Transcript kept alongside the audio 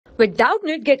With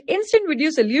Doubtnut, get instant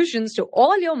video solutions to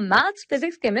all your maths,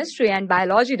 physics, chemistry, and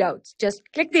biology doubts. Just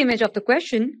click the image of the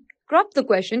question, crop the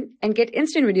question, and get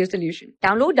instant video solution.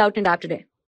 Download Doubtnut app today.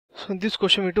 So in this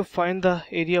question we need to find the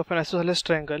area of an isosceles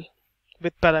triangle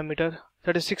with perimeter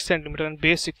 36 cm and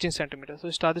base 16 cm. So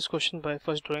we start this question by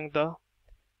first drawing the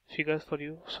figure for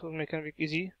you, so make it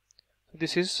easy. So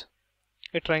this is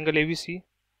a triangle ABC.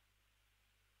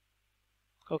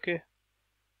 Okay,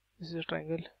 this is a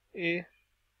triangle ABC.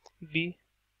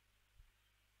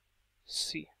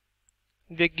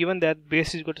 We are given that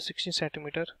base is equal to 16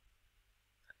 cm.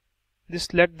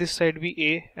 Let this side be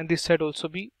A and this side also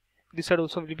be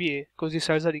will be A, because these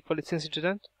sides are equal since it is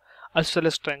an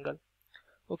isosceles triangle.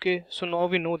 Okay, so now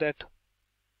we know that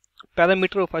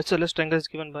parameter of isosceles triangle is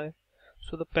given by,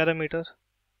 so the parameter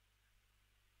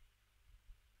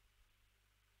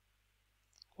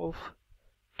of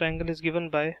triangle is given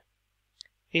by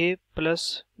A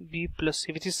plus B plus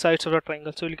C, which is sides of the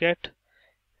triangle. So we'll get,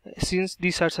 since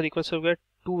these sides are equal, so we'll get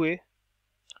 2A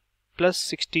plus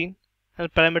 16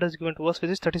 and parameter is given to us,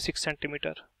 which is 36 cm.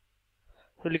 So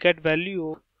we'll get value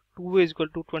of 2A is equal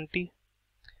to 20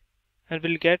 and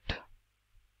we'll get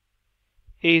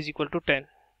A is equal to 10.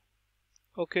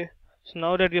 Okay, so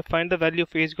now that we have find the value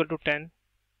of A is equal to 10,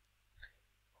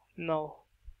 now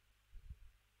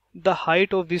the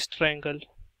height of this triangle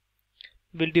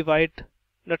will divide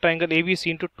the triangle ABC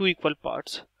into two equal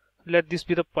parts. Let this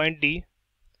be the point D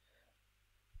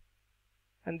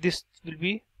and this will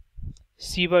be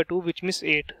C by 2, which means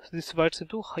 8. So this divides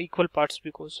into equal parts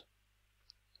because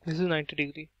this is 90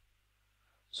 degree.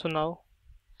 So now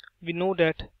we know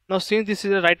that, now since this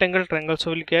is a right angle triangle,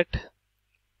 so we'll get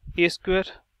A square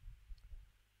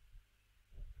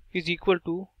is equal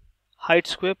to height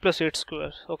square plus 8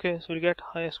 square. Okay, so we'll get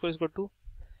height square is equal to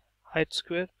height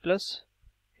square plus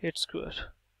 8 square.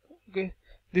 Okay,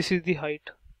 this is the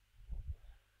height.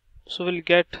 So we'll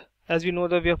get, as we know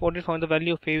that we have already found the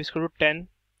value of A is equal to 10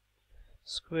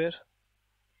 square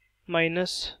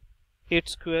minus 8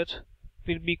 square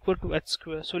will be equal to h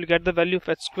square. So we'll get the value of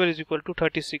h square is equal to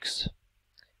 36.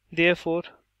 Therefore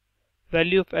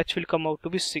value of h will come out to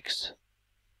be 6.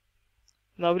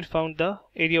 Now we'll found the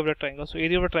area of the triangle. So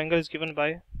area of the triangle is given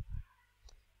by,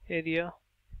 area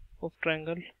of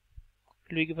triangle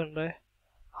will be given by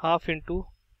half into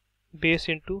base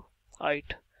into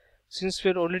height. Since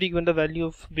we are already given the value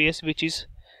of base, which is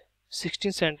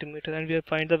 16 cm, and we have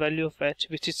find the value of h,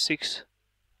 which is 6,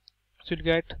 so we'll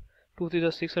get 2 3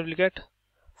 is 6 and we'll get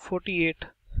 48.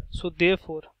 So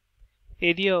therefore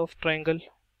area of triangle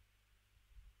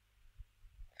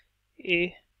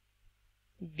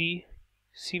ABC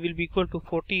will be equal to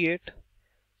 48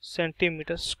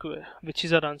 cm square, which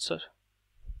is our answer.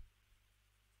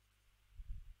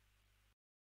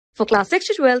 For class 6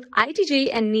 to 12, IIT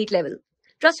JEE and NEET level.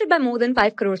 Trusted by more than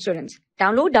 5 crore students.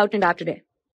 Download Doubtnut app today.